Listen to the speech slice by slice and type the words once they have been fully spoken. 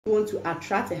you want to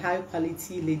attract a high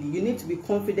quality lady, you need to be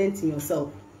confident in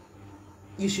yourself.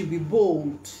 You should be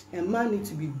bold. A man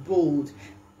needs to be bold.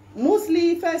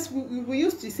 Mostly, first we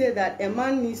used to say that a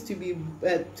man needs to be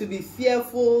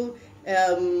fearful,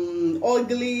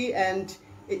 ugly, and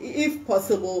if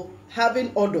possible,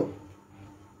 having odor.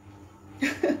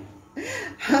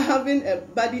 Having a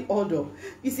body odor.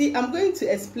 You see, I'm going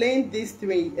to explain these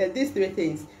three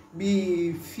things.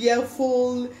 Be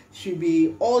fearful, should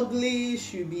be ugly,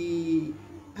 should be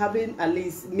having at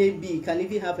least, maybe can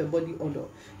even have a body odor.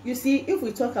 You see, if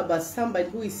we talk about somebody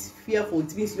who is fearful,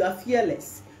 it means you are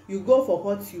fearless. You go for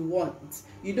what you want.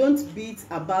 You don't beat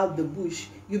about the bush.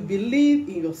 You believe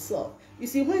in yourself. You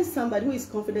see, when somebody who is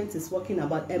confident is walking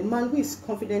about, a man who is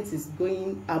confident is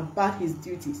going about his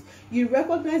duties, you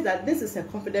recognize that this is a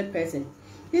confident person.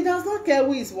 He does not care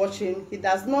who is watching. He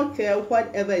does not care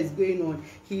whatever is going on.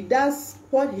 He does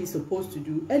what he's supposed to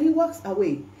do and he walks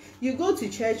away. You go to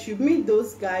church, you meet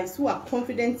those guys who are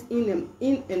confident in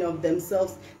and of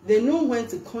themselves. They know when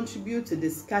to contribute to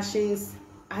discussions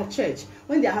at church.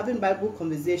 When they're having Bible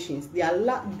conversations,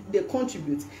 they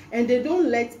contribute and they don't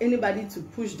let anybody to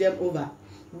push them over.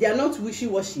 They are not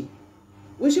wishy-washy.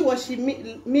 Wishy-washy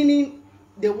meaning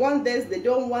they want this, they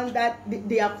don't want that.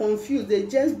 They are confused. They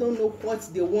just don't know what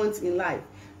they want in life.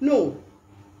 No,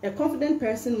 a confident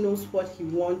person knows what he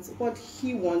wants, what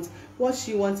she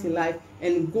wants in life,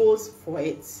 and goes for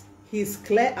it. He's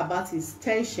clear about his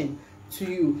intention to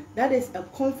you. That is a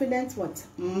confident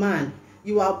man.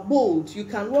 You are bold. You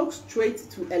can walk straight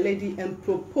to a lady and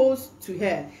propose to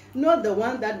her. Not the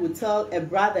one that will tell a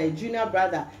brother, a junior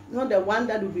brother, not the one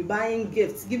that will be buying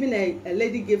gifts, giving a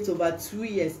lady gifts over 2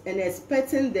 years and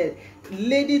expecting the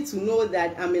lady to know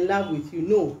that I'm in love with you.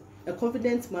 No, a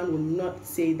confident man will not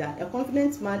say that. A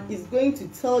confident man is going to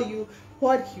tell you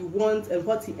what he wants and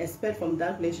what he expects from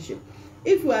that relationship.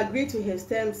 If you agree to his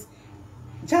terms,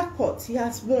 jackpot, he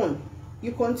has won.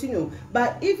 You continue.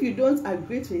 But if you don't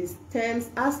agree to his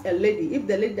terms as a lady, if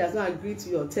the lady does not agree to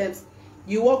your terms,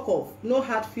 you walk off. No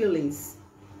hard feelings.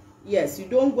 Yes, you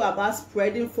don't go about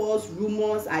spreading false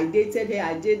rumors. I dated her,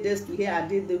 I did this to her, I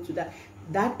did this to that.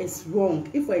 That is wrong.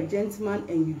 If you're a gentleman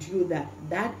and you do that,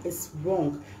 that is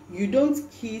wrong. You don't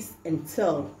kiss and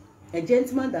tell. A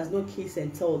gentleman does not kiss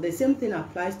and tell. The same thing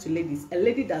applies to ladies. A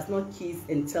lady does not kiss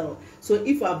and tell. So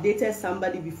if you have dated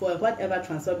somebody before, whatever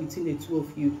transfer between the two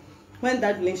of you, when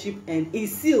that relationship ends,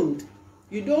 is sealed.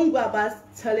 You don't go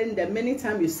about telling them many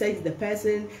times you sex the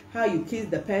person, how you kiss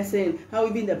the person, how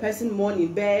even the person mourn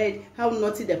in bed, how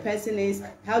naughty the person is,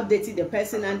 how dirty the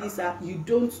person and this are. You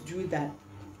don't do that.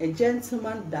 A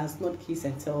gentleman does not kiss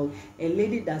and tell. A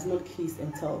lady does not kiss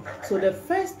and tell. So the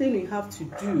first thing you have to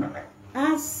do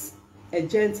as a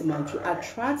gentleman to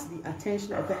attract the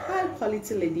attention of a high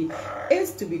quality lady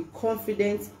is to be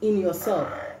confident in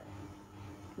yourself.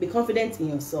 Be confident in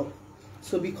yourself.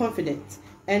 So be confident,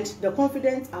 and the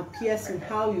confidence appears in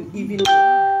how you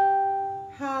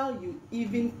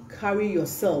even carry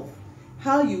yourself,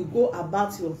 how you go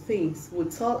about your things will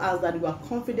tell us that you are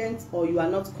confident or you are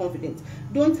not confident.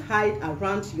 Don't hide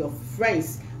around your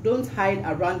friends. Don't hide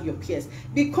around your peers.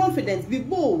 Be confident. Be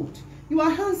bold. You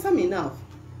are handsome enough.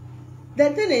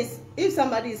 The thing is, if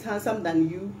somebody is handsome than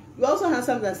you, you're also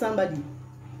handsome than somebody,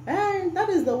 and that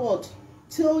is the word.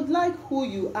 So like who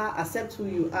you are, accept who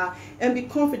you are, and be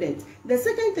confident. The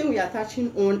second thing we are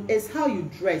touching on is how you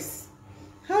dress.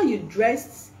 How you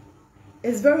dress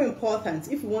is very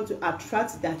important if you want to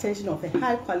attract the attention of a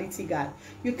high quality guy.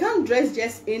 You can't dress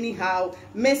just anyhow,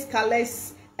 mix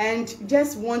colors, and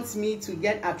just want me to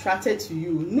get attracted to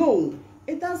you. No,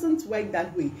 it doesn't work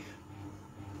that way.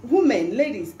 Women,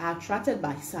 ladies are attracted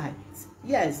by sight.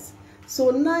 Yes, so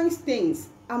nice things.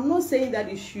 I'm not saying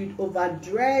that you should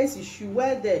overdress, you should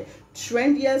wear the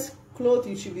trendiest clothes,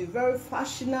 you should be very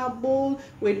fashionable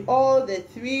with all the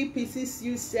 3-piece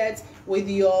you set, with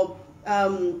your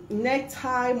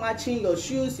necktie matching your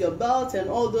shoes, your belt, and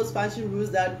all those fashion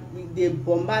rules that they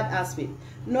bombard us with.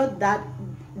 Not that,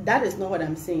 that is not what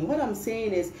I'm saying. What I'm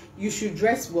saying is you should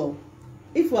dress well.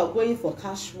 If you are going for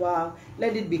casual,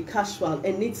 let it be casual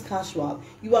and neat casual.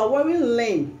 You are wearing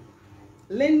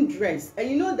linen dress, and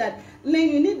you know that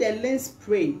you need the linen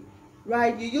spray,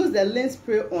 right? You use the linen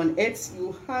spray on it.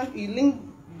 You link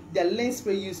the linen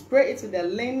spray. You spray it with the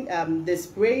linen, the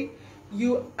spray.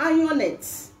 You iron it.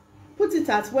 Put it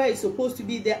at where it's supposed to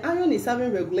be. The iron is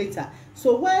having regulator,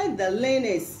 so where the linen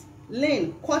is,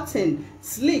 linen, cotton,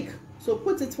 sleek. So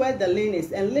put it where the linen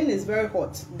is, and linen is very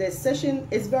hot. The session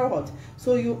is very hot,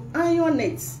 so you iron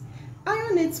it.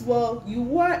 Iron it well. You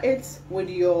wear it with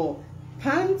your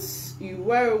pants, you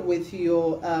wear it with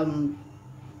your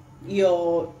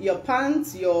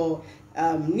pants, your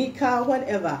knicker,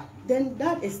 whatever, then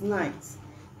that is nice.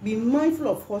 Be mindful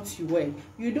of what you wear.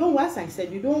 You don't, as I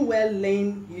said, you don't wear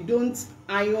linen, you don't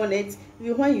iron it.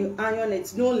 Even when you iron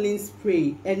it, no linen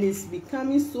spray, and it's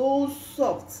becoming so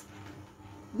soft.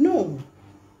 No,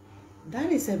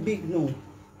 that is a big no.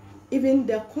 Even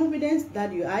the confidence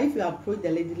that you are, if you approach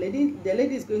the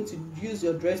lady is going to use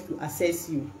your dress to assess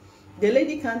you. The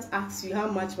lady can't ask you how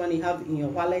much money you have in your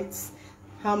wallet,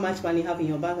 how much money you have in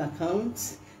your bank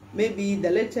account. Maybe the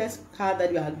latest car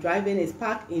that you are driving is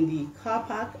parked in the car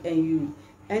park and you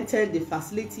entered the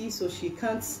facility, so she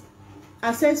can't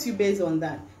assess you based on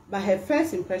that. But her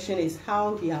first impression is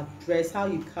how you have dressed, how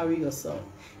you carry yourself.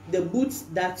 The boots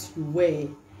that you wear,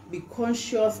 be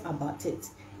conscious about it.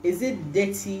 Is it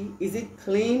dirty? Is it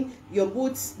clean? Your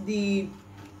boots, the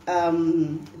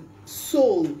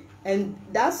sole, and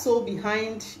that sole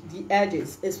behind the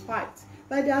edges is white,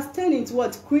 but they are turning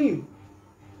towards cream.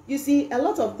 You see, a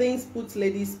lot of things put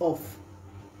ladies off.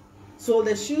 So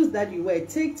the shoes that you wear,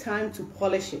 take time to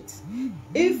polish it.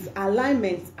 If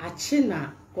alignments are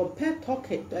china, compare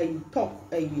talking,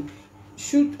 talking,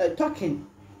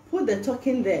 put the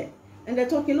talking there. And the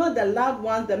talking, not the loud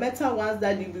ones, the metal ones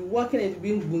that you'll be walking and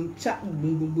being boom cha,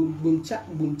 boom boom boom boom cha,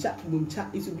 boom cha, boom cha.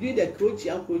 It will be the crochet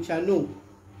and crochet. No.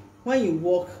 When you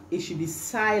walk, it should be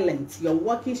silent. Your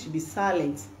walking should be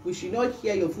silent. We should not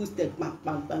hear your footstep bang,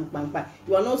 bang, bang, bang, bang.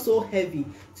 You are not so heavy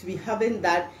to be having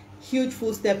that huge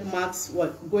footstep marks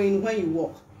going when you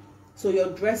walk. So your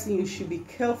dressing, you should be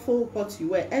careful what you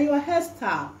wear. And your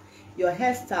hairstyle. Your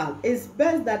hairstyle. It's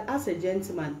best that as a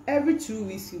gentleman, every 2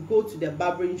 weeks you go to the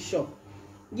barbering shop.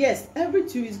 Yes, every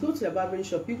 2 weeks go to the barbering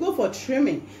shop. You go for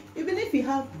trimming. Even if you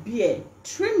have beard,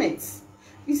 trim it.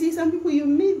 You see, some people, you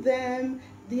meet them,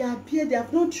 they are beard, they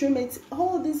have not trimmed it.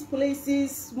 All these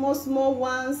places, small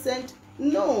ones, and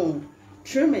no,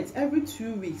 trim it every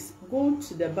 2 weeks. Go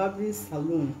to the barbering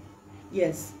salon.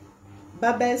 Yes,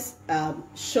 barber's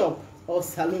shop or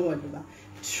salon, whatever.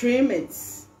 Trim it.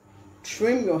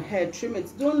 Trim your hair, trim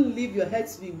it. Don't leave your hair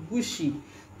to be bushy.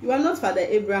 You are not Father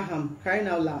Abraham, crying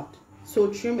out loud. So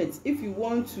trim it. If you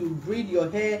want to braid your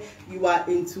hair, you are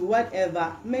into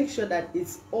whatever, make sure that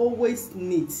it's always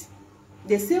neat.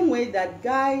 The same way that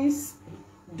guys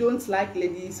don't like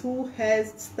ladies whose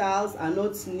hairstyles are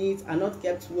not neat, are not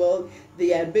kept well,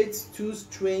 they are a bit too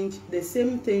strange. The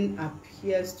same thing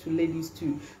appears to ladies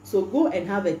too. So go and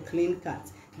have a clean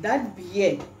cut. That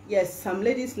beard, yes, some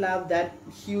ladies love that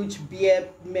huge beard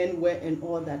men wear and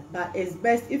all that, but it's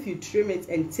best if you trim it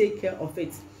and take care of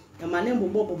it. No,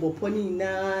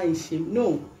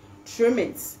 trim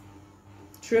it.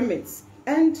 Trim it.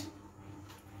 And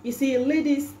you see,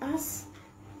 ladies, as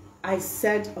I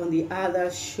said on the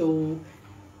other show,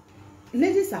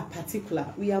 ladies are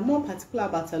particular. We are more particular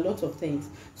about a lot of things.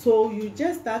 So you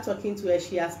just start talking to her,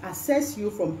 she has assessed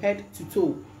you from head to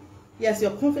toe. Yes,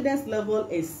 your confidence level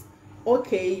is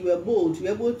okay, you were bold, you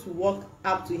were able to walk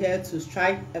up to her to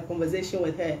strike a conversation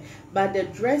with her. But the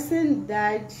dressing,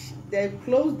 that the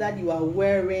clothes that you are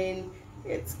wearing,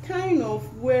 it's kind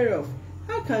of wear off.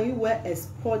 How can you wear a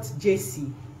sports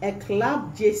jersey, a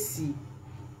club jersey,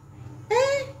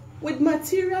 with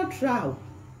material trowel?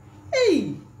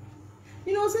 Hey,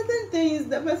 you know, certain things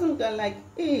the person can like,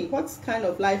 hey, what kind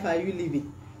of life are you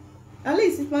living? At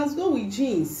least it must go with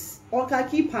jeans or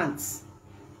khaki pants.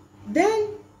 Then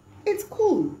it's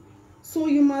cool. So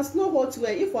you must know what to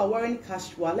wear. If we are wearing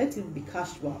casual, let it be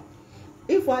casual.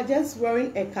 If we are just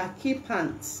wearing a khaki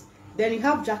pants, then you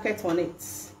have jacket on it.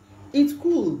 It's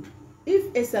cool.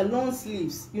 If it's a long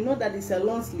sleeves, you know that it's a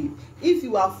long sleeve. If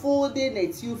you are folding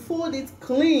it, you fold it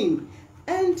clean.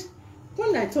 And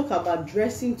when I talk about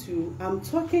dressing too, I'm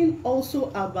talking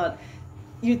also about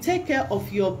you take care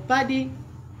of your body.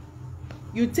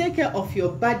 You take care of your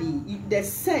body, the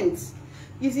scent.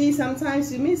 You see,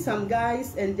 sometimes you meet some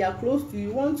guys and they are close to you,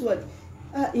 you want to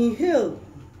inhale.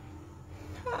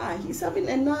 He's having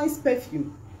a nice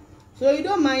perfume. So you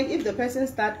don't mind if the person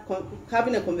starts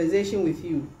having a conversation with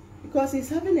you because he's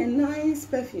having a nice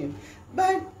perfume.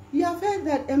 But you have heard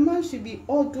that a man should be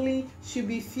ugly, should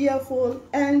be fearful,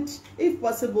 and if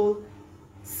possible,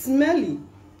 smelly.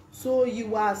 So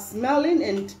you are smelling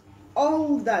and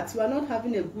all that, you are not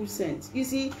having a good scent. You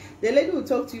see, the lady will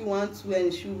talk to you once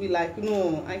when she'll be like,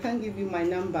 no, I can't give you my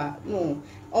number, no,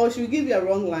 or she'll give you a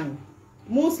wrong line.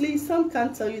 Mostly, some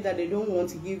can't tell you that they don't want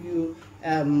to give you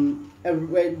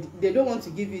they don't want to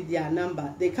give you their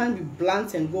number. They can't be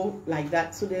blunt and go like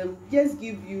that, so they'll just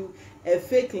give you a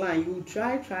fake line. You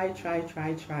try,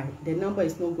 the number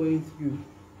is not going through,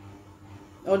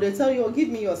 or they tell you, oh, give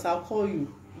me yours, I'll call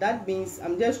you. That means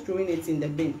I'm just throwing it in the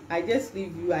bin. I just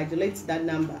leave you, I delete that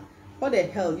number. What the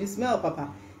hell? You smell,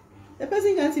 Papa. the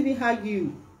person can't even hug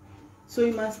you. So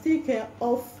you must take care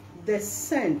of the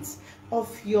scent of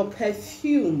your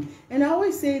perfume. And I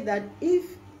always say that if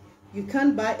you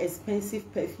can't buy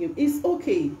expensive perfume, it's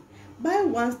okay. Buy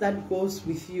ones that goes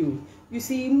with you. You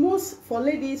see, for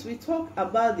ladies, we talk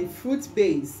about the fruit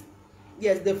base.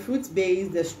 Yes, the fruit base,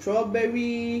 the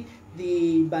strawberry,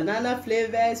 the banana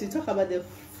flavors. We talk about the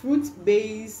fruit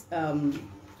base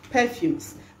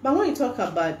perfumes. But when you talk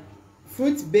about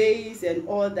fruit base and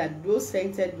all that, those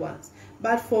scented ones.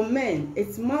 But for men,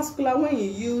 it's muscular when you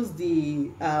use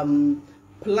the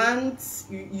plants.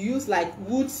 You use like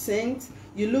wood scent.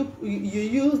 You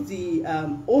use the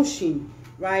ocean,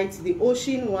 right? The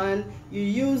ocean one. You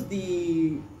use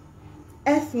the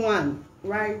earth one,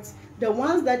 right? The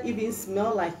ones that even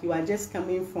smell like you are just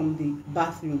coming from the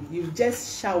bathroom. You've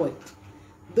just showered.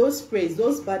 Those sprays,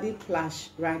 those body splash,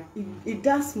 right? It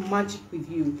does magic with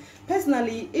you.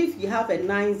 Personally, if you have a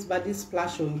nice body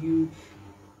splash on you,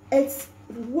 it's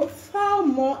far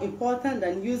more important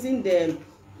than using the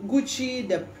Gucci,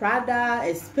 the Prada,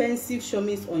 expensive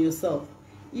showmies on yourself.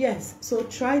 Yes, so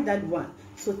try that one.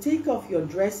 So take off your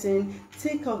dressing,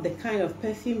 take off the kind of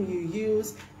perfume you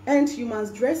use, and you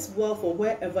must dress well for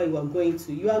wherever you are going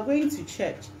to. You are going to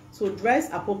church, so dress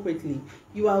appropriately.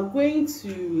 You are going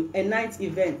to a night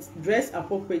event, dress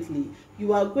appropriately.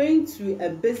 You are going to a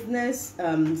business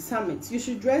summit, you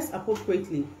should dress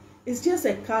appropriately. It's just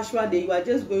a casual day. You are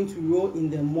just going to roll in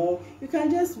the mall. You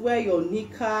can just wear your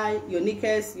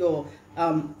knickers, your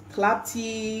club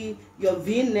tee, your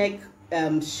V-neck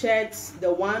shirts,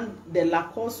 the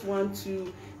Lacoste one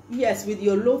too. Yes, with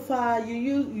your loafer,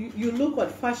 you look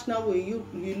what fashionable.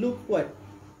 You look what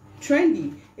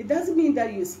trendy. It doesn't mean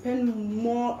that you spend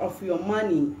more of your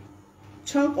money,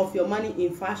 chunk of your money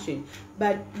in fashion,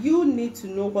 but you need to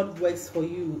know what works for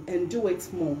you and do it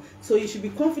more. So you should be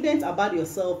confident about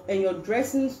yourself, and your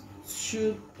dressing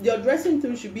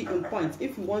too should be in point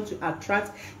if you want to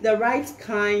attract the right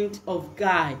kind of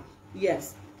guy.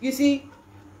 Yes, you see,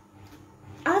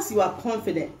 as you are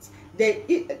confident,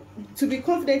 to be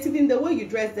confident, even the way you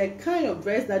dress, the kind of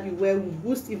dress that you wear will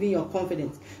boost even your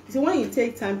confidence. You see, when you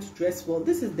take time to dress well,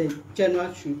 this is the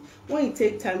general truth. When you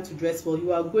take time to dress well,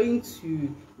 you are going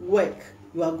to work,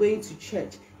 you are going to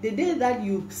church. The day that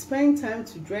you spend time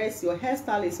to dress, your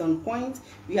hairstyle is on point,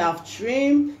 you have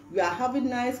trim, you are having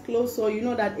nice clothes, so you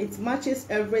know that it matches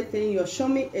everything, your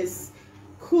showme is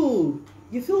cool,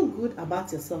 you feel good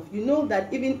about yourself. You know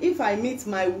that even if I meet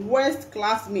my worst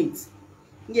classmates,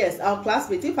 yes, our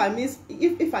classmates, if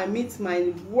I meet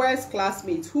my worst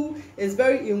classmate who is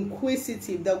very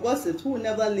inquisitive, the gossip, who will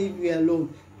never leave you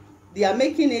alone, they are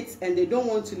making it and they don't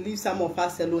want to leave some of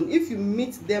us alone. If you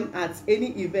meet them at any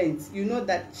event, you know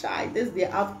that child, they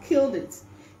have killed it.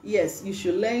 Yes, you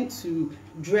should learn to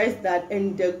dress that,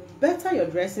 and the better you're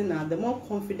dressing now, the more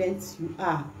confident you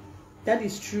are. That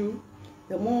is true.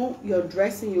 The more you're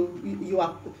dressing,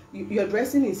 your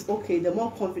dressing is okay, the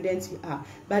more confident you are.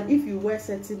 But if you wear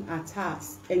certain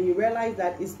attires and you realize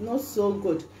that it's not so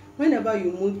good, whenever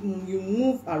you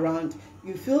move around,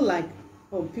 you feel like,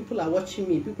 oh, people are watching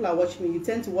me, you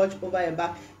tend to watch over your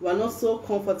back, you are not so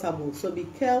comfortable. So be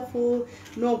careful,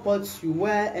 know what you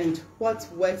wear and what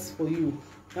works for you.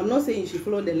 I'm not saying you should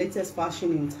follow the latest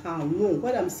fashion in town. No,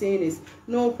 what I'm saying is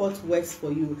know what works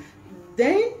for you.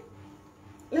 Then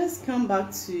let's come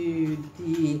back to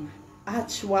the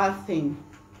actual thing.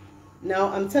 Now,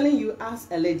 I'm telling you as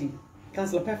a lady,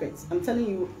 Counselor Perfect, I'm telling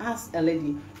you as a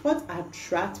lady, what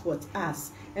attract what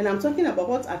us. And I'm talking about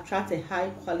what attract a high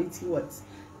quality what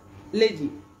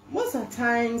lady. Most of the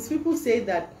times, people say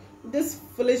that this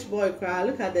foolish boy cry,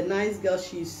 look at the nice girl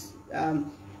she's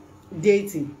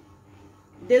dating.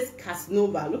 This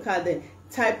Casanova, look at the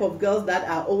type of girls that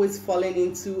are always falling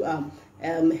into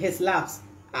his laps.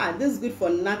 This good for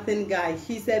nothing guy.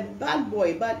 He's a bad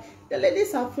boy, but the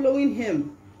ladies are following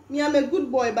him. Me, I'm a good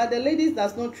boy, but the ladies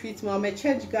does not treat me. I'm a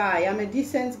church guy, I'm a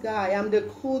decent guy, I'm the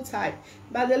cool type.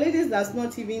 But the ladies does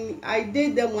not even, I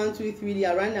date them 1, 2, 3, they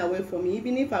are running away from me.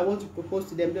 Even if I want to propose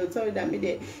to them, they'll tell you that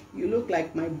you look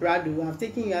like my brother. I've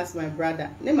taken you as my brother.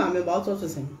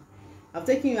 I've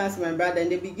taken you as my brother,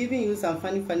 and they'll be giving you some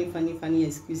funny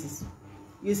excuses.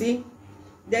 You see,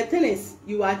 the thing is,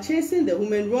 you are chasing the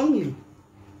woman wrongly.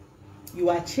 You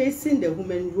are chasing the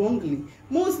woman wrongly.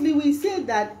 Mostly we say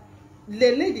that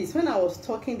the ladies, when I was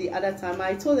talking the other time,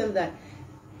 I told them that,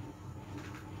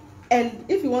 and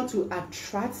if you want to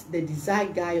attract the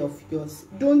desired guy of yours,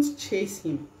 don't chase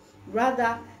him.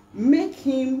 Rather, make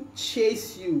him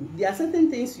chase you. There are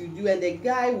certain things you do and the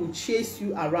guy will chase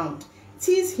you around.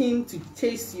 tease him to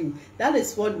chase you. That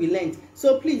is what we learned.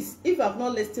 So please, if you have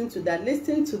not listened to that,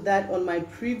 listen to that on my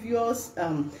previous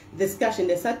discussion,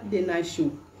 the Saturday night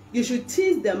show. You should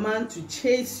tease the man to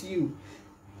chase you.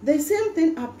 The same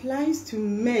thing applies to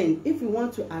men. If you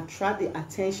want to attract the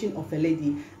attention of a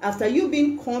lady, after you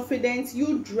being confident,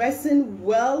 you dressing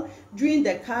well, doing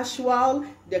the casual,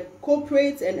 the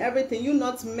corporate and everything, you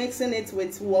not mixing it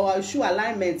with shoe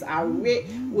alignments,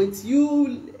 with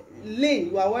you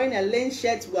lean. You are wearing a lean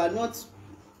shirt.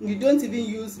 You don't even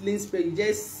use lean spray. You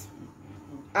just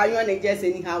iron it just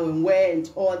anyhow and wear and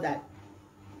all that.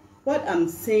 What I'm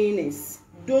saying is,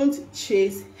 don't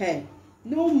chase her.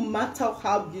 No matter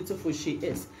how beautiful she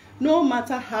is, no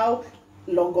matter how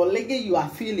long-legged you are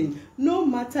feeling, no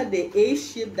matter the A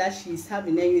shape that she's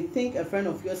having, and you think a friend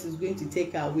of yours is going to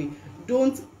take her away,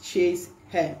 don't chase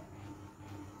her.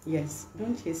 Yes,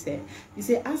 don't chase her. You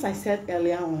see, as I said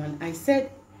earlier on, I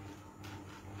said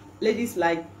ladies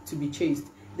like to be chased.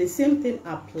 The same thing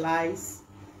applies.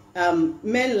 Men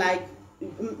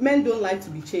don't like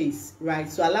to be chased, right?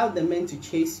 So allow the men to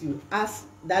chase you. Ask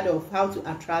that of how to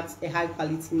attract a high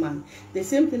quality man. The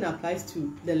same thing applies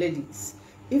to the ladies.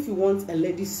 If you want a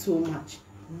lady so much,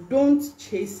 don't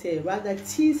chase her, rather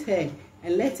tease her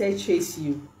and let her chase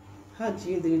you. How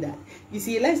do you do that? You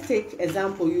see, let's take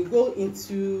example. You go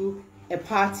into a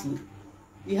party,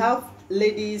 you have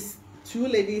two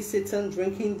ladies sitting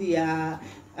drinking their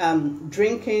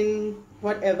drinking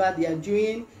whatever they are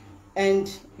doing,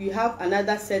 and you have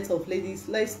another set of ladies,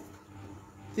 let's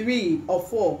 3 or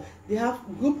 4, they have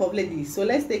group of ladies. So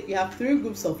let's take, you have 3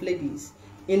 groups of ladies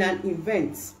in an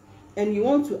event, and you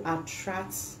want to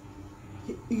attract,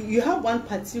 you have one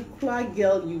particular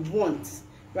girl you want,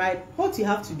 right? What you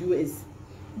have to do is,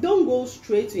 don't go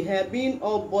straight to her being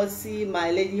all bossy,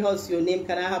 my lady, what's your name,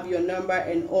 can I have your number,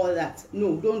 and all that.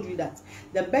 No, don't do that.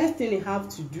 The best thing you have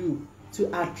to do to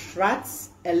attract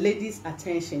a lady's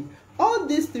attention, all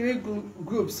these 3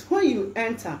 groups, when you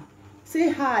enter,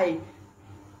 say hi.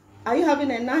 Are you having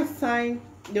a nice time?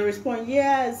 They respond,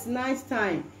 yes, nice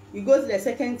time. You go to the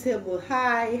second table,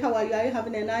 hi, how are you? Are you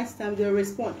having a nice time? They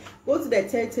respond. Go to the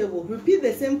third table, repeat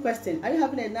the same question. Are you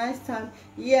having a nice time?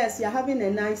 Yes, you're having a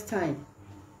nice time.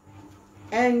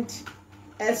 And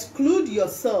exclude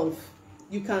yourself.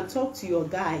 You can talk to your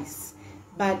guys,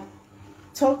 but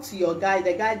talk to your guy,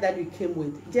 the guy that you came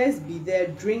with. Just be there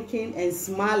drinking and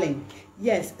smiling.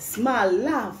 Yes, smile,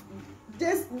 laugh.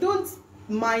 Just don't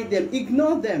mind them,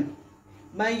 ignore them.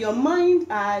 By your mind,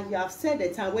 you have set the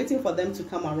time waiting for them to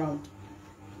come around.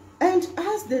 And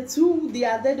as the two, they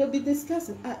are there, they'll be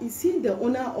discussing. Is he the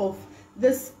owner of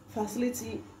this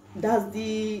facility? Does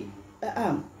the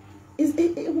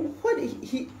what is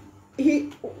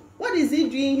he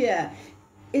doing here?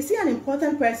 Is he an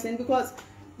important person? Because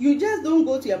you just don't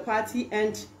go to a party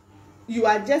and you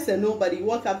are just a nobody.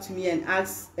 Walk up to me and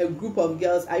ask a group of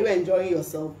girls, are you enjoying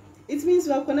yourself? It means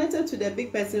you are connected to the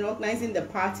big person organizing the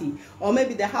party, or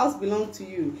maybe the house belongs to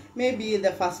you. Maybe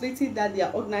the facility that they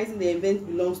are organizing the event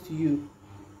belongs to you.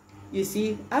 You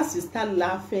see, as you start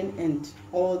laughing and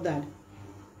all that,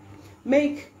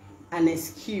 make an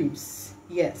excuse.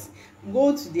 Yes,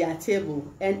 go to their table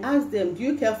and ask them, do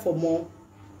you care for more?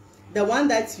 The one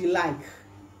that you like.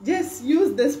 Just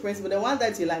use this principle, the one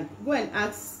that you like. Go and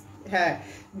ask her,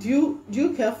 do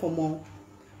you care for more?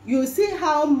 You see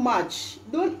how much.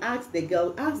 Don't ask the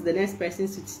girl, ask the next person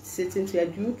sitting to her,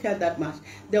 do you care that much?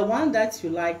 The one that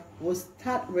you like will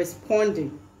start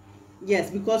responding. Yes,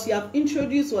 because you have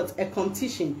introduced what? A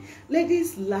competition.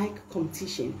 Ladies like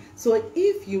competition. So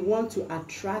if you want to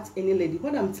attract any lady,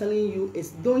 what I'm telling you is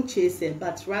don't chase her,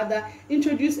 but rather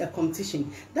introduce a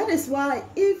competition. That is why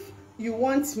if you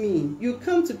want me, you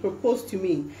come to propose to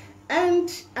me,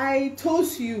 and I told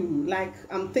you, like,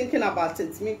 I'm thinking about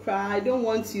it, me cry, I don't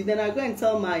want you. Then I go and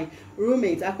tell my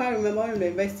roommate, I can't remember in the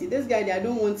university, this guy, I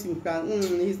don't want him, cry.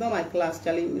 He's not my class,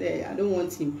 Charlie, I don't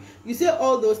want him. You say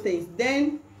all those things,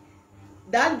 then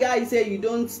that guy say you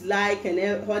don't like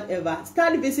and whatever,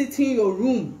 start visiting your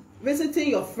room, visiting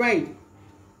your friend,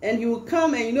 and you will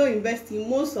come and investing.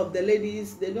 Most of the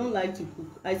ladies, they don't like to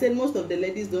cook. I said most of the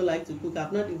ladies don't like to cook.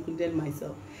 I've not included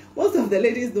myself. Most of the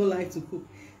ladies don't like to cook.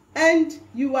 And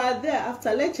you are there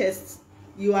after lectures,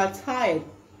 you are tired.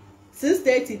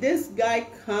 6:30, this guy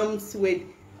comes with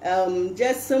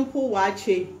just simple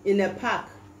wache in a park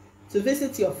to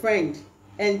visit your friend,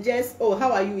 and just, oh,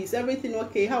 how are you? Is everything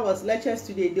okay? How was lectures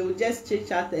today? They will just chit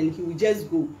chat and he will just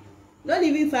go. Not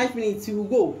even 5 minutes, he will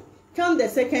go. Come the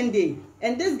second day,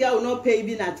 and this guy will not pay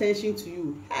even attention to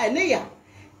you. Even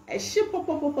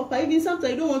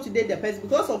sometimes you don't want to date the person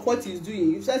because of what he's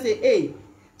doing. You just say, hey.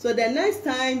 So the next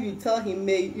time you tell him,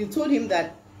 you told him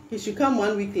that he should come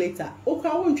 1 week later. Okay,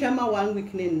 won't trema 1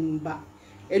 week back.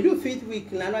 I do 5th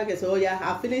week, and I guess, oh yeah,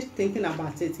 I finished thinking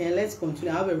about it, and let's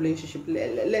continue have a relationship.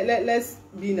 Let's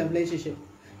be in a relationship.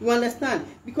 You understand?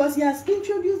 Because he has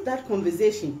introduced that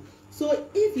conversation. So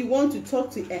if you want to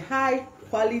talk to a high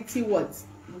quality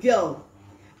girl,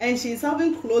 and she's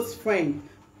having close friend,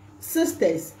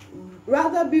 sisters,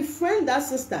 rather befriend that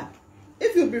sister.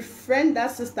 If you befriend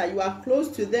that sister, you are close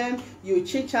to them, you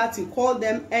chit chat, you call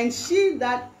them, and she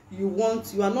that you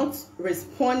want, you are not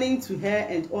responding to her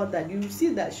and all that. You see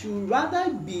that she would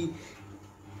rather be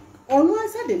on one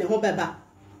side than a hobaba.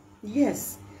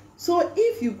 Yes. So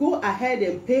if you go ahead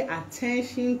and pay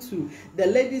attention to the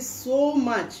ladies so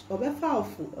much, or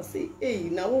say, hey,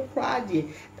 now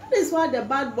that is why the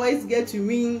bad boys get to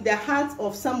win the heart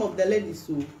of some of the ladies.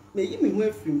 So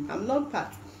I'm not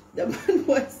part. The bad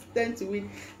boys tend to win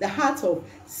the heart of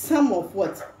some of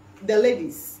the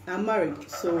ladies. I'm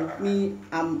married, so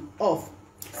I'm off.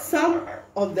 Some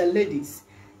of the ladies,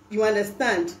 you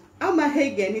understand? Amma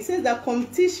Hagen, he says that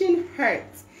competition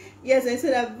hurts. Yes, and he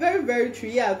said that very, very true.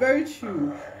 Yeah, very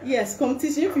true. Yes,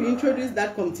 competition, if you introduce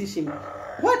that competition,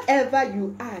 whatever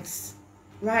you ask,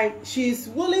 right, she's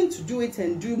willing to do it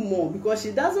and do more, because she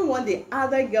doesn't want the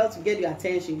other girl to get your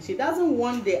attention. She doesn't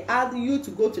want you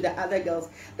to go to the other girls.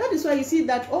 That is why you see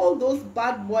that all those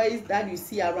bad boys that you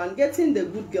see around getting the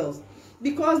good girls,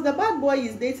 because the bad boy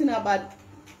is dating about,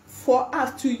 for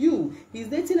us, to you, he's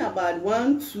dating about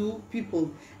 1-2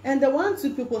 people, and the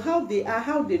 1-2 people, how they are,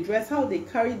 how they dress, how they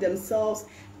carry themselves.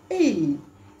 Hey,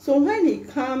 so when he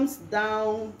comes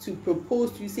down to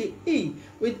propose to you, say, hey,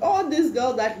 with all this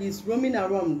girl that he's roaming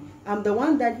around, I'm the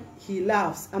one that he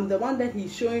loves, I'm the one that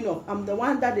he's showing off, I'm the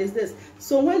one that is this.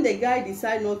 So when the guy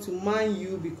decides not to mind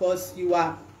you because you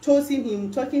are toasting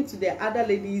him, talking to the other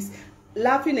ladies,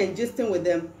 laughing and gisting with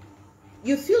them,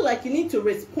 you feel like you need to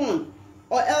respond,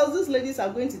 or else these ladies are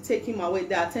going to take him away,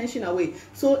 their attention away.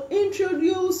 So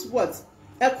introduce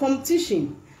a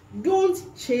competition.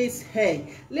 Don't chase her.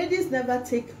 Ladies never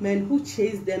take men who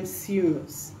chase them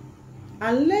serious,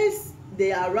 unless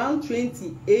they are around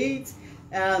 28,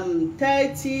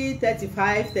 30,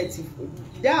 35, 30.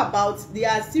 Thereabouts, they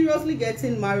are seriously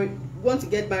getting married, want to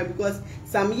get married, because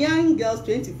some young girls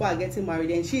 24 are getting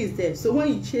married and she is there. So when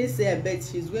you chase her, I bet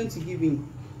she's going to give in.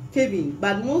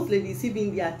 But most ladies, even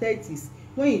in their 30s,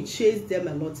 when you chase them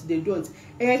a lot, they don't.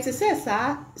 And it says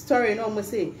story no almost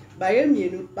say by me,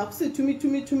 back say to me,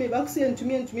 back say and to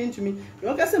me.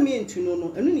 You can say me and to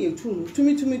no, and you to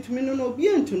me, no, be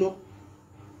and to know.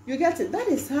 You get it? That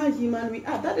is how human we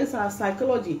are. That is our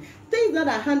psychology. Things that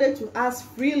are handed to us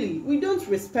freely, we don't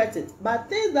respect it. But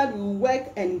things that we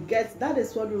work and get, that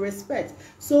is what we respect.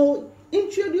 So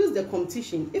introduce the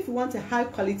competition. If you want a high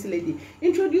quality lady,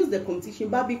 introduce the competition,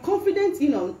 but be confident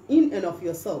in and of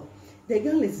yourself. The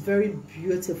girl is very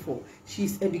beautiful.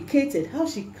 She's educated. How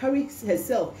she carries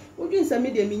herself. How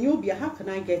can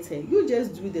I get her? You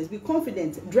just do this. Be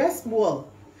confident. Dress well.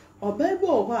 Or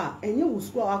Bible and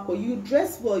you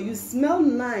dress well. You smell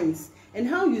nice. And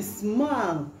how you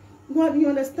smile. What you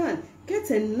understand? Get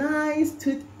a nice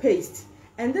toothpaste.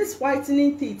 And this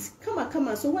whitening teeth. Come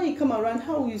on. So when you come around,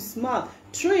 how you smile.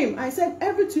 Trim. I said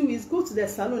every 2 weeks go to the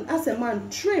salon. As a man,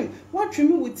 trim. What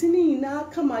trimming with now?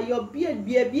 Come on, your beard.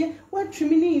 What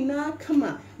trimming now? Come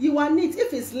on. You are neat.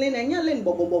 If it's lean and you're lean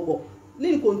bobo.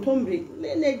 Lean contombre.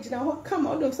 Lean egg now. Come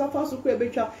on, don't suffer so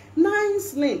quick.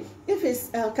 Nice lean. If it's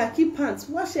khaki pants,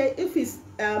 wash it. If it's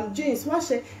jeans,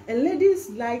 wash it. And ladies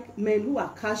like men who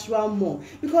are casual more,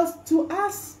 because to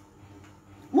us,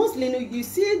 mostly you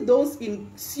see those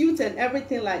in suit and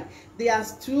everything, like they are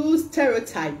too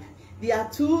stereotype. They are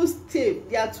too stiff,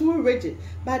 they are too rigid.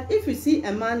 But if you see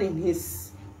a man in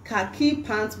his khaki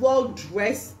pants,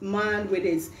 well-dressed man with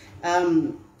his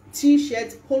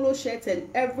t-shirt, polo shirt and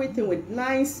everything, with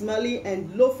nice smelly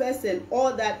and loafers and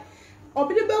all that,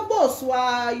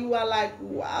 you are like,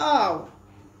 wow,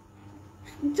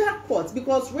 jackpot.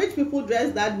 Because rich people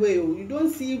dress that way. You don't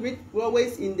see rich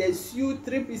always in the suit,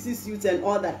 3-piece suits and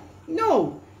all that.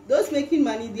 No, those making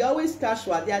money, they always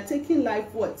casual. They are taking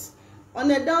life on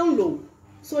a down low.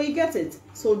 So you get it.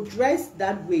 So dress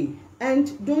that way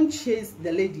and don't chase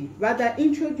the lady. Rather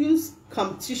introduce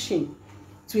competition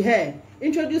to her.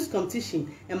 Introduce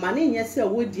competition. And money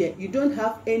you don't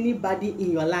have anybody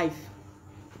in your life.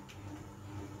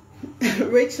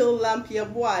 Rachel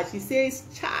Lampier Bois, she says,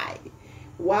 chai.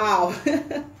 Wow.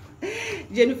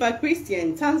 Jennifer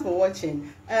Christian, thanks for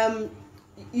watching.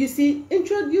 You see,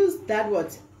 introduce that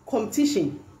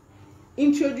competition.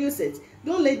 Introduce it.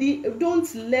 Don't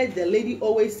let the lady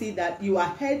always see that you are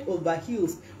head over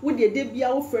heels. With the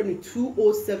debut friend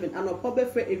 207 and a public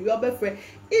friend,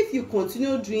 if you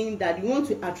continue doing that, you want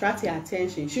to attract her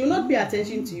attention. She will not pay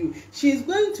attention to you. She is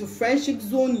going to friendship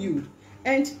zone you,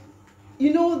 and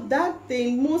you know that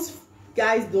thing. Most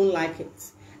guys don't like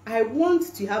it. I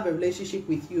want to have a relationship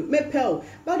with you, me pal,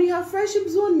 but you have friendship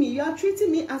zone me. You are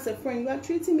treating me as a friend. You are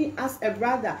treating me as a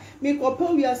brother. Me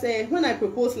couple, we are saying when I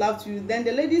propose love to you, then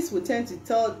the ladies will tend to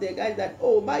tell the guys that,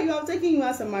 oh, but you have taken you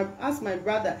as my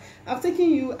brother. I've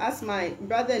taken you as my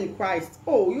brother in Christ.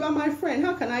 Oh, you are my friend.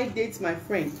 How can I date my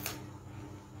friend?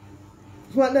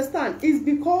 You understand? It's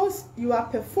because you are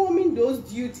performing those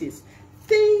duties,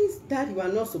 things that you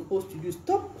are not supposed to do.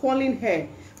 Stop calling her.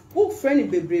 Oh, friend,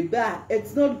 baby,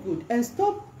 it's not good. And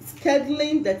stop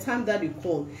scheduling the time that you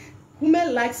call.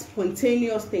 Women like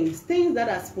spontaneous things that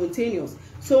are spontaneous.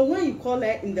 So when you call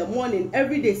her in the morning,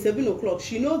 every day, 7 o'clock,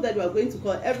 she knows that you are going to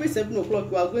call. Every 7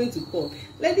 o'clock, you are going to call.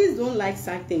 Ladies don't like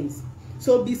such things.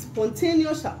 So be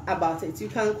spontaneous about it. You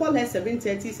can call her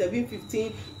 7:30, 7:15.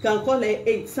 You can call her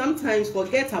 8. Sometimes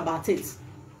forget about it.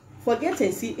 Forget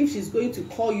and see if she's going to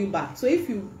call you back. So if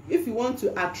you want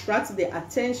to attract the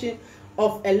attention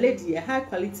of a lady, a high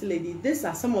quality lady, these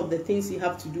are some of the things you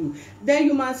have to do. Then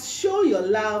you must show your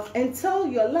love and tell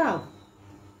your love.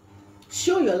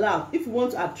 Show your love. If you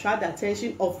want to attract the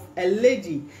attention of a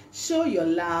lady, show your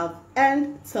love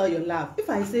and tell your love. If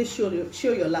I say show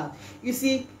your love, you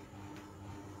see,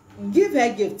 give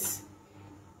her gifts.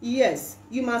 Yes,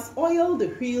 you must oil the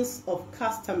wheels of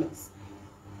customers.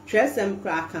 Dress them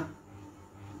cracker.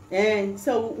 And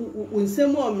so when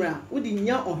someone would in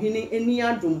ya or any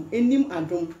adum, enim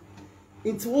adum.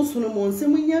 It was no more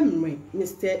Samuel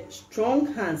Mr.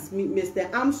 Strong Hands,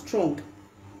 Mr. Armstrong.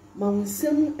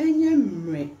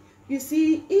 You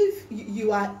see, if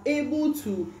you are able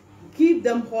to give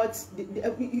them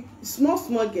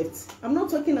small gifts. I'm not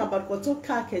talking about what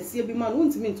car can see be man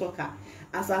won't mean talker.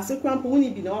 As I say, cramp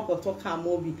won't be no talker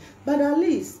mobi. But at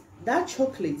least that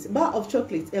chocolate, bar of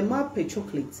chocolate, a mape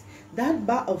chocolate, that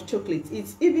bar of chocolate,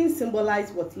 it's even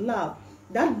symbolized what love.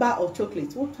 That bar of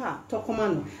chocolate, what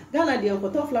tokomano. Ghana the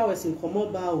uncle flowers in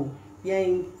Komo bao,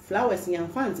 yang flowers in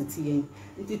fancy yen.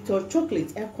 It's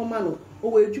chocolate, a comano.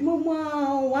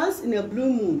 Oh, once in a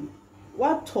blue moon,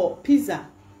 what top pizza?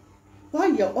 Why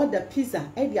you order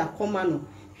pizza, Edia comano?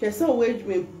 She saw wage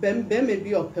me bem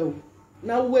be up hill.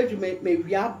 Now wage me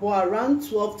we are around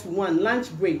 12 to 1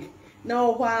 lunch break.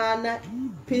 Now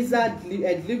one pizza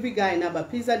delivery guy now, but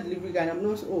pizza delivery guy. I'm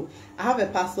not so. Oh, I have a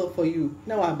parcel for you.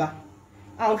 Now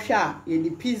I'll share the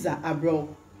pizza abroad.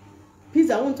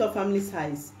 Pizza won't have family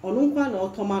size. On one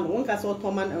ottoman, one cast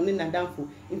ottoman only na danfo.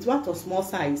 Into what a small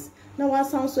size. Now what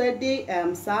sounds so a day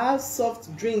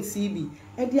soft drink CB.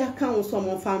 A dear account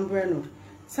someone found Breno.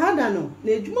 Sadano,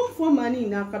 ne jump for money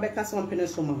in Africa some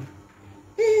penisoma.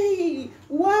 Hey,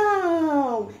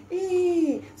 wow,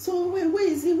 hey, so where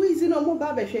is it no more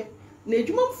babeche? Ne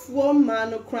jump for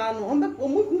man or crown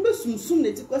on soon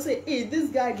because say, hey, this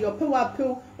guy, your power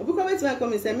pill, or because I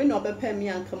come and say, me no pay me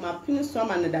and come up, penis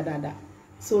from and da.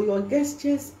 So your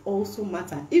gestures also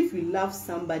matter. If you love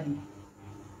somebody,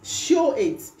 show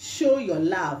it, show your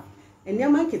love. And your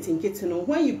marketing kitten,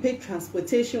 when you pay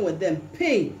transportation with them,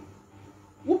 pay.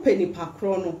 Wo penny pa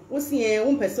krono wo se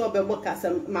wo pese obeboka se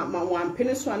ma wan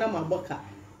penny so na ma boka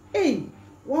eh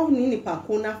wo ni pa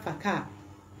ko na faka.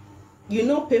 You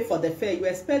not pay for the fare, you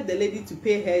expect the lady to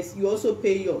pay hers, you also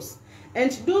pay yours.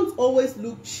 And don't always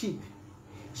look cheap.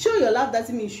 Show your love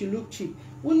doesn't mean you look cheap.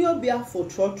 When you be for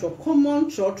trotro, common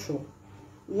trotro.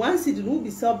 One city will be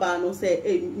sober no say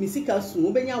eh misika sun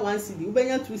ubenya 1 city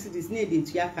ubenya 2 cities na dey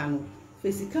tuaka no.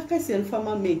 Fesika kase en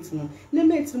farmer mate no. Na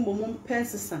mate mo mo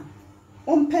pensesa.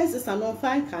 On pesos and on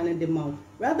fine can in the mouth,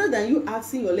 rather than you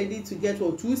asking your lady to get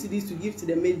 2 CDs to give to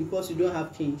the maid because you don't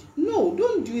have change. No,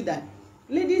 don't do that.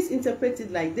 Ladies interpret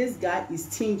it like this guy is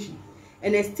stingy,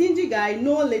 and a stingy guy,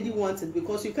 no lady wants it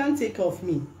because you can't take care of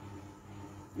me.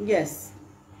 Yes,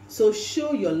 so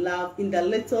show your love in the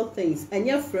little things. And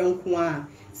your friend,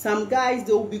 some guys,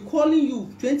 they will be calling you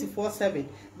 24/7,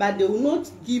 but they will not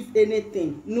give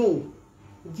anything. No.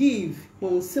 Give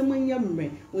when someone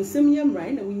yamre, when some yamra,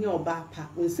 and when you're bapa,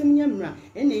 when some yamra,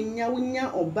 and in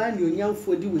yawinya or ban your young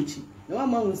for the witchy. No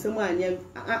amount when someone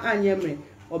yamre,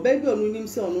 or baby on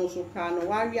himself also can, or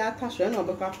warrior tasha or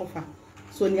baka.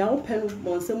 So now pen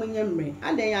when someone yamre,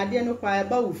 and then I didn't require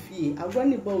bow fee, I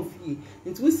run about fee,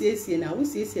 and we say, now we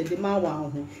say, the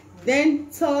mawa.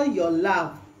 Then tell your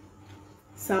love.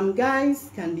 Some guys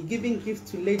can be giving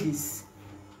gifts to ladies.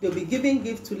 They'll be giving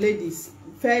gifts to ladies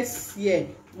first year,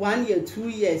 1 year, 2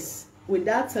 years,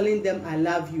 without telling them I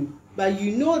love you. But but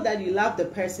you know that you love the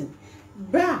person.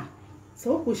 Bra,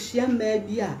 so share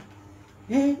maybe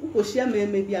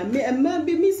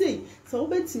maybe me say so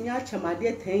bet me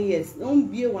chamade 10 years.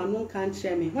 Don't be one no can't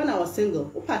share me. When I was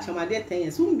single, chamade 10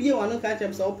 years. Won't be one no can't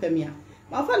share so open me.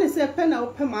 My father said pen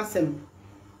out pen masem.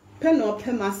 Pen or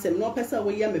pen masem, no person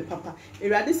will me papa.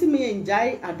 Iradisi me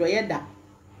enjoy adoyeda.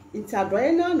 Into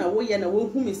adoyena na wo ye na wo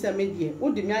hu me say me die.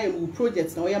 Wo de me ayem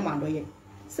project na wo ye madoye.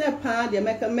 Say pa de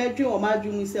make medwin or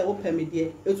madwin say open me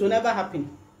die. It will never happen.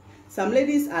 Some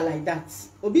ladies are like that.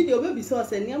 Obi the baby so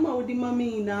say niama wo di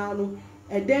mami na no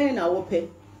e den na wo pe.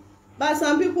 But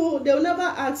some people they will never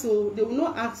ask you, they will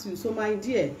not ask you. So my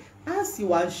dear, as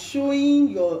you are showing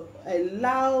your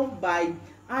love by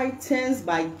items,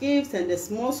 by gifts and the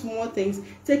small things,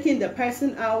 taking the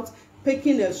person out,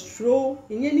 picking a stroll,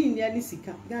 sometimes you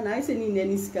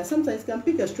can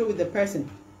pick a stroll with the person.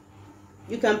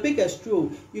 You can pick a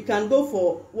stroll. You can go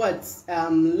for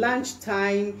lunch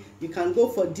time. You can go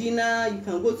for dinner. You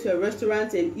can go to a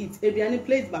restaurant and eat. Any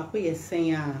place back where you're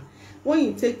saying, when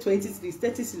you take 20 cities,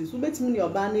 30 cities, who bet me your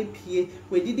banner pay?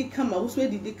 Where did it come out? Where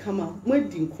did it come out? Where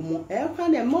did it come out? I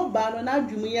can't a more bad on our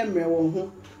dreamy and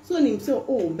home. So him say,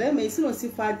 oh, bear may see no see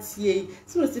fat tea,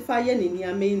 so see fire in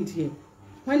your main dear.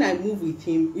 When I move with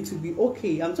him, it will be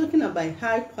okay. I'm talking about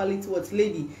high quality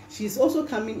lady. She's also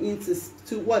coming in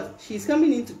to what? She's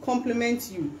coming in to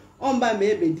compliment you. On by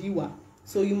maybe diwa.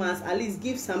 So you must at least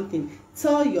give something.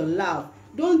 Tell your love.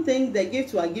 Don't think the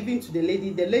gift you are giving to the lady.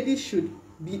 The lady should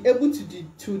be able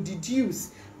to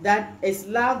deduce that it's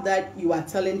love that you are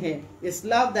telling her. It's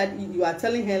love that you are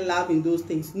telling her love in those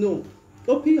things. No.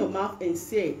 Open your mouth and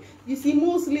say. You see,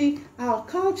 mostly our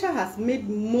culture has made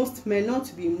most men not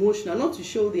to be emotional, not to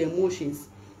show their emotions.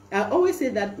 I always say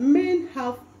that men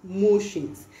have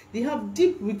emotions. They have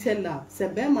deep-rooted love.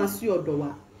 Sebema si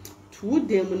odowa.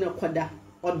 Tuwude na kwada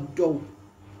odo.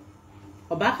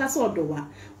 Obaka so odowa.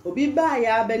 Obi ba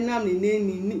ya benam ni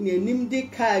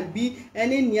nimde ka bi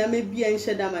ene niame bi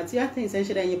enhyeda mate athings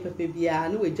enhyeda nye pepe bia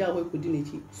na wagya ho ekodi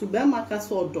nechi so be maka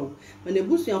so odo ma na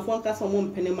busuafo nka so mo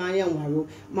mpene ma ya nwaro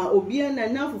ma obi na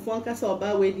nafofo nka so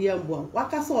oba we di ambo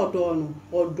waka so odo no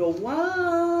odo wa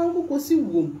kokosi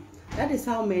wom. That is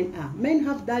how men are. Men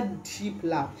have that deep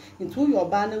love. Into your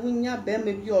banner when ya be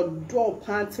maybe your door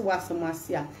panty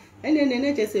wasamasia and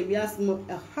then just say we ask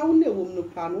how ne wom no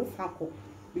pa no fako.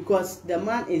 Because the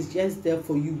man is just there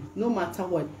for you, no matter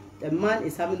what. The man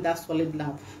is having that solid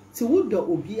love. To would the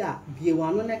obia be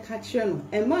one on a catcher,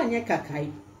 and man ye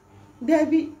kakai.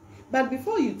 Debbie, but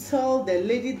before you tell the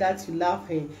lady that you love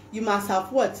her, you must have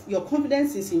what? Your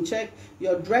confidence is in check,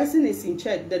 your dressing is in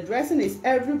check. The dressing is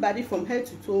everybody from head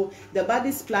to toe, the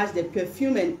body splash, the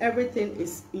perfume, and everything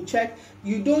is in check.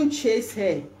 You don't chase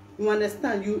her. You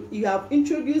understand? You have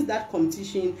introduced that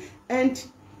competition, and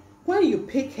when you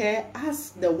pick her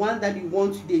as the one that you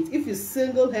want to date, if you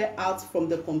single her out from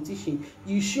the competition,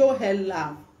 you show her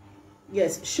love.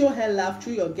 Yes, show her love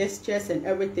through your gestures and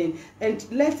everything, and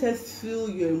let her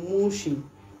feel your emotion.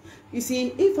 You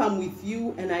see, if I'm with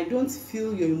you and I don't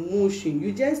feel your emotion,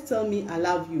 you just tell me I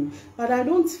love you, but I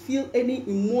don't feel any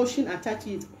emotion attached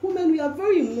to it. Women, we are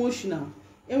very emotional,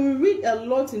 and we read a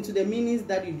lot into the meanings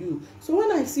that you do. So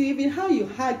when I see even how you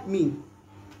hug me,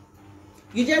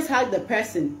 you just hug the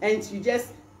person and you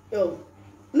just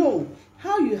no,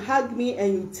 how you hug me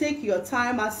and you take your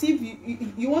time as if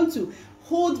you want to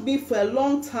hold me for a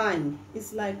long time.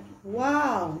 It's like,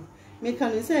 wow. Me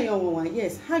can you say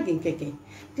yes, hugging keke.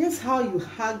 That's how you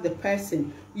hug the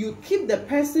person. You keep the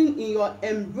person in your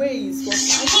embrace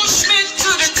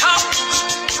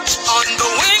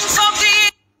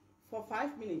for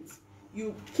 5 minutes.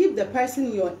 You keep the person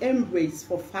in your embrace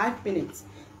for 5 minutes.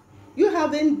 You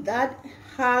having that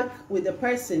hug with the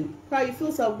person, you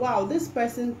feel so, wow, this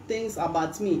person thinks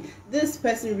about me. This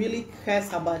person really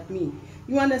cares about me.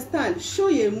 You understand? Show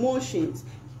your emotions.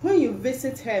 When you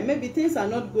visit her, maybe things are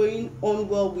not going on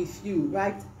well with you,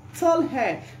 right? Tell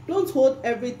her. Don't hold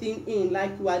everything in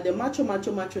like you are the macho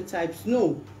types.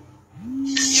 No.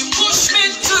 You push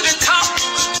me to the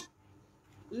top.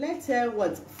 Let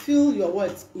her feel your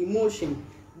emotion.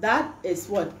 That is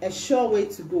a sure way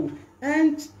to go.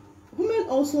 And women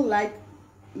also like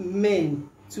men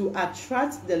to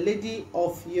attract the lady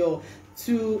of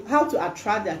how to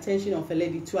attract the attention of a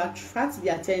lady, to attract the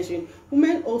attention.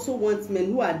 Women also want men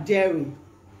who are daring,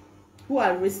 who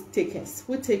are risk takers,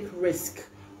 who take risk,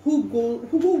 who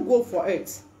go for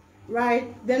it,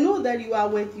 right? They know that you are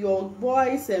with your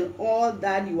boys and all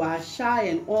that, you are shy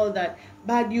and all that,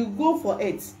 but you go for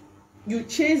it. You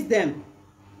chase them.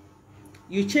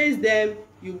 You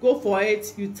go for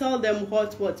it. You tell them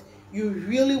what you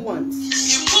really want.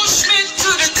 You push me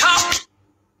to the top.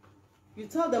 You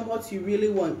tell them what you really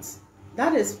want.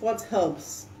 That is what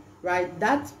helps, right?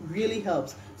 That really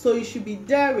helps. So you should be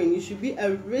daring. You should be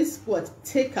a risk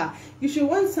taker. You should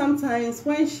want, sometimes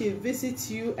when she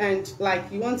visits you and like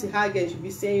you want to hug her, you should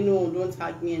be saying, no, don't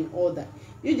hug me and all that.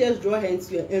 You just draw her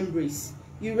into your embrace.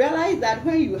 You realize that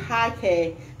when you hug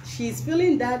her, she's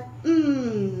feeling that,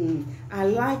 I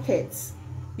like it.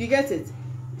 You get it?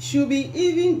 She'll be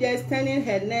even just turning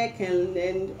her neck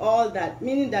and all that,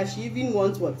 meaning that she even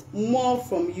wants what? More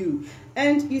from you.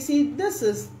 And you see, this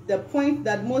is the point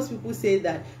that most people say,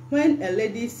 that when a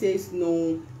lady says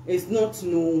no, it's not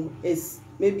no, it's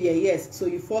maybe a yes. So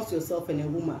you force yourself on a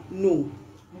woman. No,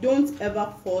 don't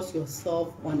ever force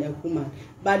yourself on a woman.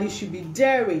 But you should be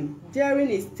daring. Daring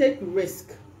is take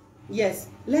risk. Yes,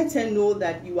 let her know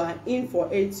that you are in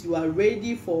for it. You are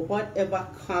ready for whatever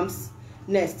comes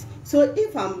next. So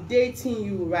if I'm dating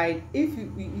you, right, if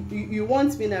you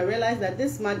want me and I realize that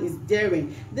this man is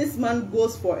daring, this man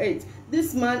goes for it,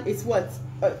 this man is what,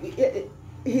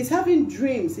 he's having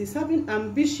dreams, he's having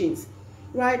ambitions,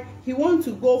 right, he wants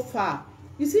to go far.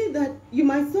 You see that you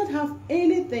might not have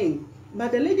anything,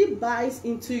 but the lady buys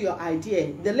into your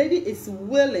idea. The lady is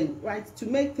willing, right, to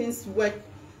make things work.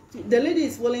 The lady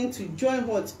is willing to join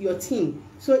your team.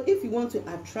 So if you want to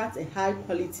attract a high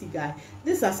quality guy,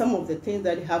 these are some of the things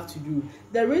that you have to do.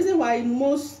 The reason why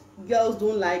most girls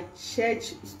don't like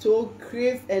church, store,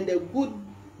 crave, and the good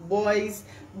boys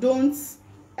don't,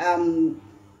 the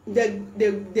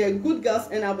good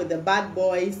girls end up with the bad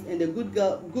boys, and the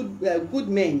good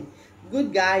men,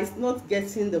 good guys not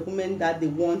getting the women that they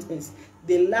want, is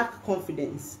they lack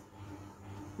confidence.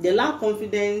 They lack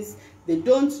confidence. They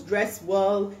don't dress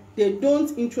well. They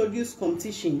don't introduce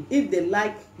competition. If they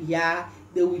like ya,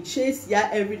 they will chase ya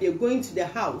every day, going to the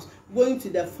house, going to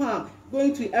the farm,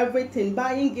 going to everything,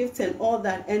 buying gifts and all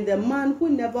that. And the man who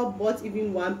never bought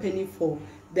even 1 penny for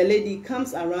the lady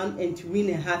comes around and to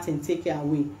win her heart and take her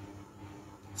away.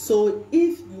 So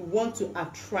if you want to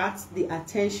attract the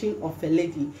attention of a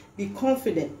lady, be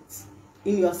confident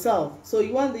in yourself. So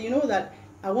you know that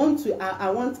I want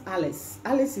Alice.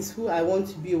 Alice is who I want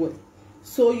to be with.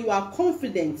 So you are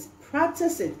confident.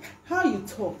 Practice it. How you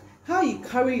talk, how you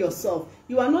carry yourself.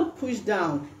 You are not pushed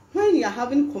down. When you are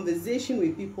having conversation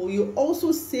with people, you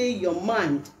also say your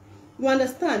mind. You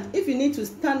understand? If you need to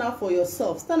stand up for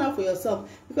yourself, stand up for yourself.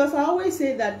 Because I always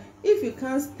say that if you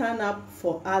can't stand up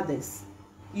for others,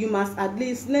 you must at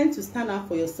least learn to stand up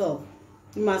for yourself.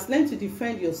 You must learn to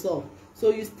defend yourself.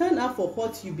 So you stand up for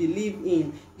what you believe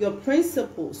in, your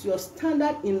principles, your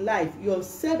standard in life, your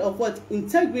set of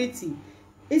integrity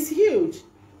is huge.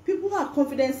 People who are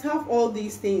confident have all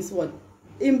these things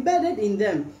embedded in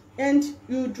them, and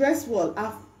you dress well.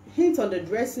 I've hint on the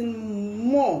dressing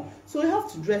more, so you have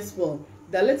to dress well.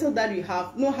 The little that you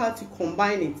have, know how to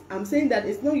combine it. I'm saying that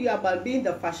it's not you about being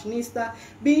the fashionista,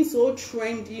 being so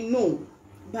trendy, no.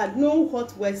 But know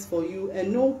what works for you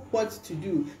and know what to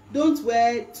do. Don't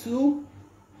wear too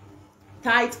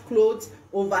tight clothes,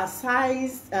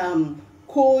 oversized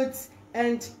coats,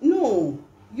 and no,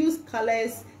 use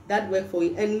colors that work for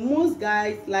you. And most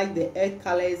guys like the earth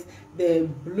colors, the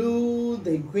blue,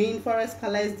 the green forest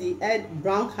colors, the earth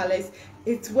brown colors.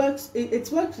 It works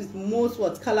with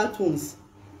most color tones.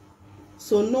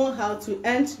 So know how to,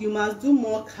 and you must do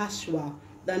more casual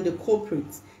than the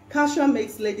corporate. Casual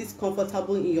makes ladies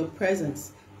comfortable in your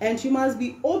presence. And you must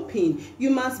be open.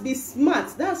 You must be smart.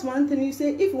 That's one thing you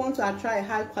say if you want to attract a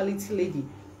high quality lady.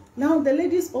 Now the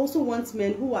ladies also want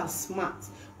men who are smart,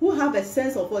 who have a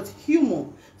sense of humor.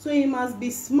 So you must be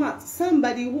smart.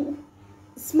 Somebody who,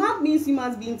 smart means you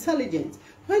must be intelligent.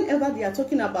 Whenever they are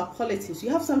talking about politics, you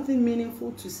have something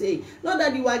meaningful to say. Not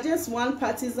that you are just one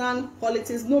partisan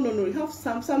politics. No. You have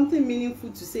something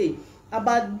meaningful to say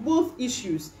about both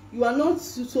issues. You are not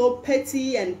so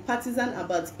petty and partisan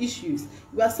about issues.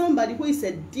 You are somebody who is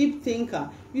a deep thinker.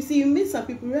 You see, you meet some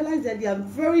people, realize that they are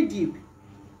very deep,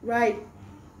 right?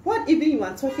 What even you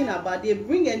are talking about, they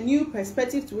bring a new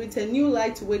perspective to it, a new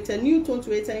light to it, a new tone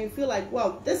to it, and you feel like,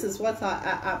 wow, this is what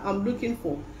I'm looking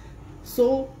for.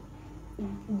 So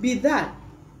be that.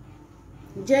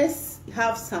 Just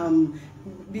have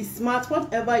be smart,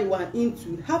 whatever you are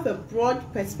into. Have a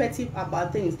broad perspective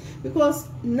about things, because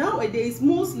nowadays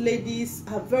most ladies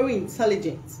are very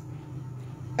intelligent,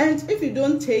 and if you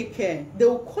don't take care, they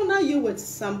will corner you with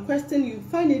some question you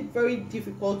find it very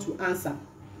difficult to answer.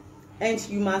 And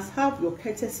you must have your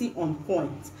courtesy on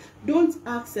point. Don't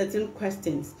ask certain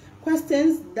questions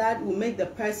that will make the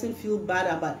person feel bad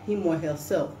about him or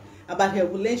herself, about her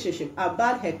relationship,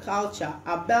 about her culture,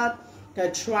 about a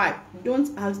tribe,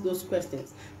 don't ask those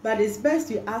questions. But it's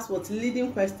best you ask what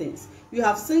leading questions. You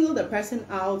have singled the person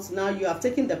out, now you have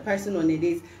taken the person on a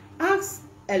date. Ask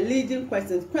a leading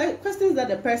questions that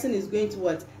the person is going to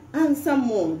what answer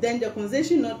more. Then the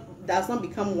conversation does not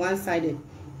become one-sided.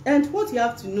 And what you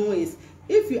have to know is,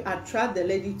 if you attract the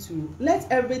lady to,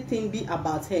 let everything be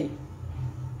about her.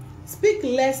 Speak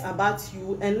less about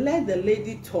you and let the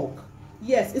lady talk.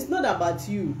 Yes, it's not about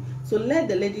you. So let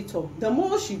the lady talk. The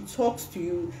more she talks to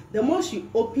you, the more she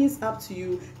opens up to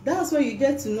you, that's where you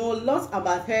get to know lots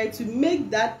about her to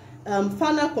make that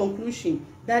final conclusion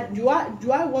that do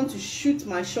I want to shoot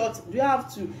my shot? Do I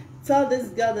have to tell this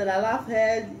girl that I love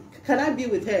her? Can I be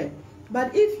with her?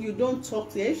 But if you don't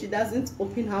talk to her, if she doesn't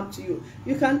open up to you,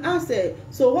 you can ask her,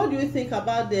 so what do you think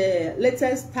about the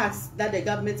latest tax that the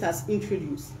government has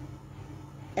introduced?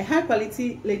 A high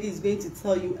quality lady is going to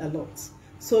tell you a lot.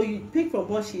 So you pick from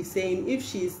what she's saying. If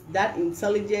she's that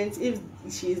intelligent, if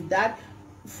she's that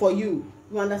for you,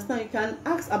 you understand. You can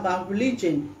ask about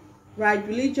religion, right?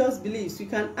 Religious beliefs. You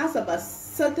can ask about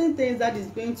certain things that is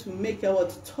going to make her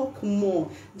to talk more.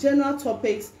 General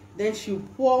topics, then she'll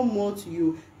pour more to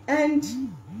you. And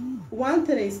one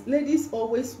thing is, ladies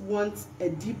always want a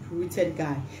deep-rooted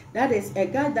guy. That is a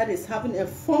guy that is having a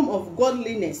form of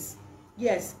godliness.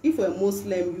 Yes, if you're a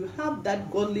Muslim, you have that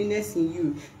godliness in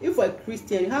you. If you're a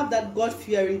Christian, you have that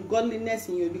God-fearing godliness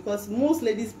in you, because most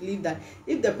ladies believe that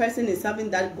if the person is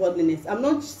having that godliness, I'm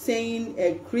not saying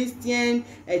a Christian,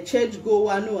 a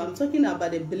churchgoer, no, I'm talking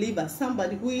about a believer,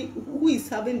 somebody who is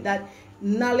having that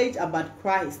knowledge about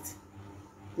Christ,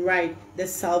 right? The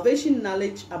salvation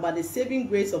knowledge about the saving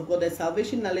grace of God, the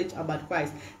salvation knowledge about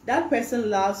Christ. That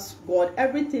person loves God.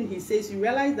 Everything he says, you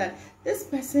realize that this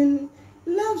person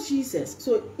love Jesus.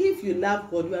 So if you love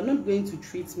God, you are not going to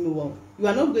treat me well. You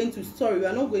are not going to you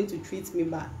are not going to treat me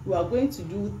bad. You are going to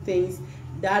do things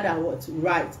that are what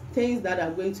right, things that are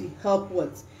going to help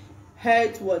what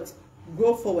help what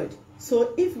grow forward.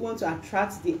 So if you want to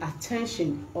attract the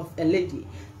attention of a lady,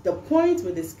 the point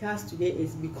we discussed today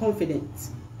is be confident.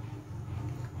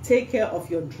 Take care of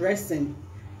your dressing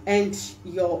and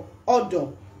your odor.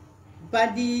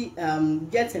 Body,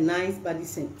 get a nice body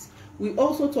scent. We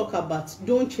also talk about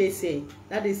don't chase her.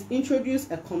 That is, introduce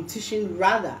a competition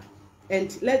rather,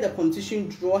 and let the competition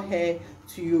draw her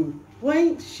to you.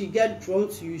 When she gets drawn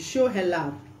to you, show her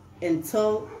love and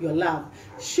tell your love.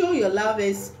 Show your love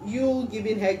is you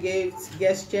giving her gifts,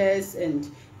 gestures, and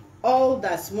all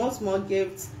that small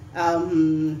gifts.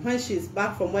 When she's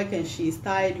back from work and she's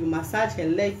tired, you massage her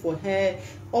leg for her.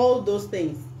 All those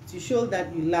things to show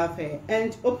that you love her,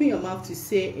 and open your mouth to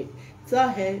say it. Tell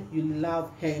her you love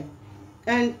her.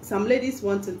 And some ladies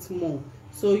want it more,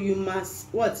 so you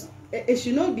must what? It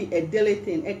should not be a daily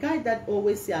thing. A guy that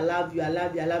always say I love you, I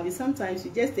love you, I love you, sometimes you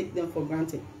just take them for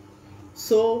granted.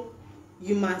 So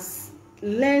you must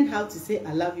learn how to say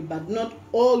I love you, but not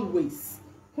always.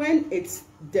 When it's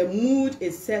the mood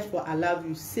is set for I love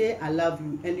you, say I love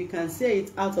you, and you can say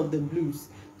it out of the blues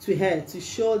to her to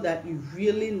show that you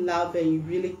really love her and you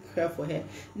really care for her.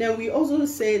 Then we also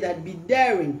say that be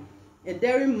daring. A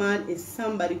daring man is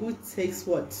somebody who takes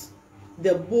what?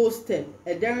 The bold step.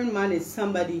 A daring man is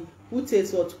somebody who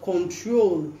takes what?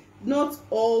 Control. Not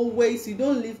always, you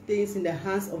don't leave things in the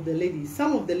hands of the ladies.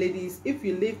 Some of the ladies, if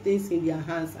you leave things in their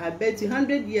hands, I bet you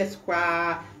 100 years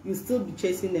you still be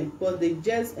chasing them, because they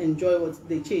just enjoy what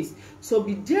they chase. So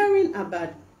be daring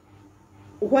about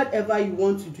whatever you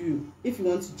want to do. If you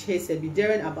want to chase it, be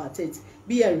daring about it.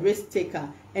 Be a risk taker,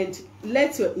 and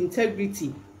let your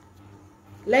integrity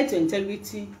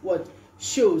what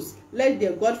shows. Let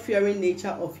the God-fearing nature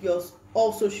of yours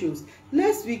also shows.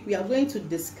 Next week we are going to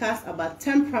discuss about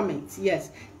temperament. Yes,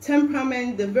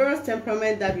 temperament, the various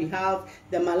temperament that we have: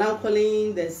 the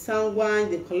melancholy, the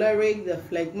sanguine, the choleric, the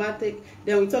phlegmatic.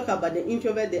 Then we talk about the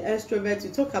introvert, the extrovert. We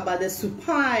talk about the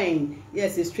supine.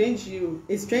 Yes, it's strange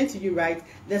to you, right?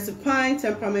 The supine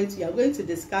temperament. We are going to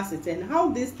discuss it, and how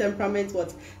this temperament,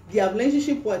 what their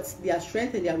relationship, what their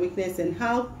strength and their weakness, and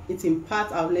how it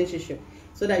impacts our relationship,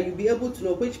 so that you'll be able to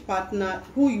know which partner,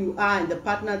 who you are, and the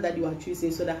partner that you are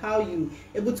choosing, so that how you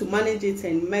able to manage it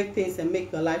and make things and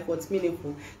make your life what's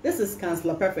meaningful. This is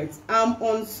Counselor Perfect. I'm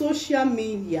on social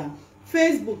media,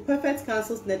 Facebook, Perfect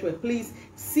Counsels Network. Please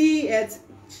see it,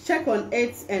 check on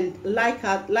it, and like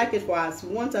it for us.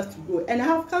 We want us to grow. And I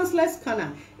have Counselors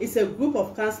Corner. It's a group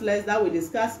of counselors that we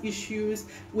discuss issues.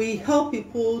 We help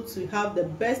people to have the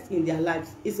best in their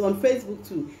lives. It's on Facebook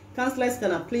too. Counselors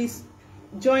Corner. Please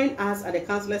join us at the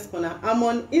Counselors Corner. I'm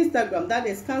on Instagram, that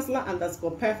is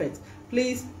counselor_perfect.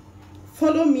 Please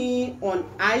follow me on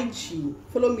IG.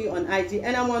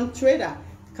 And I'm on Twitter,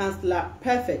 Counselor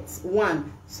Perfect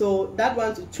 1. So that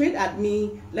one to tweet at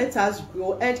me, let us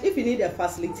grow. And if you need a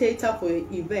facilitator for your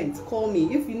event, call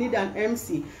me. If you need an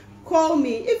MC, call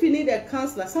me. If you need a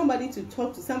counselor, somebody to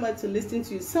talk to, somebody to listen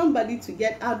to you, somebody to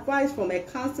get advice from, a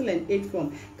counsel and aid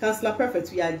from, Counselor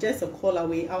Perfect, we are just a call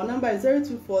away. Our number is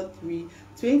 0243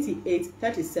 28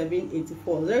 37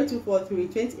 84. 0243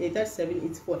 28 37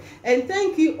 84. And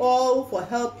thank you all for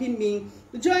helping me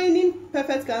joining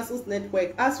Perfect Counsels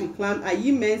Network as we climb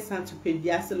Ayi Mensa to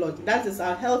Pediatric Lodge. That is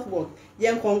our health work.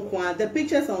 The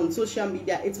pictures on social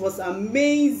media, it was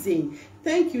amazing.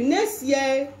 Thank you. Next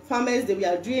year, Farmers Day, we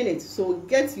are doing it. So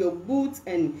get your boots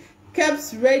and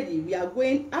caps ready. We are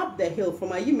going up the hill from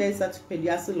Ayi Mensa to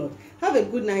Pediatric Lodge. Have a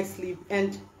good night's sleep.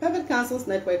 And Perfect Counsels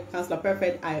Network, Counselor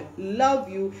Perfect, I love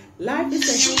you. Life is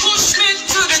a... You push me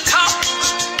to the top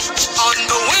on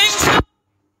the wings.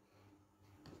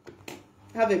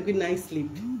 Have a good night's sleep.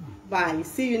 Bye.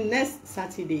 See you next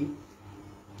Saturday.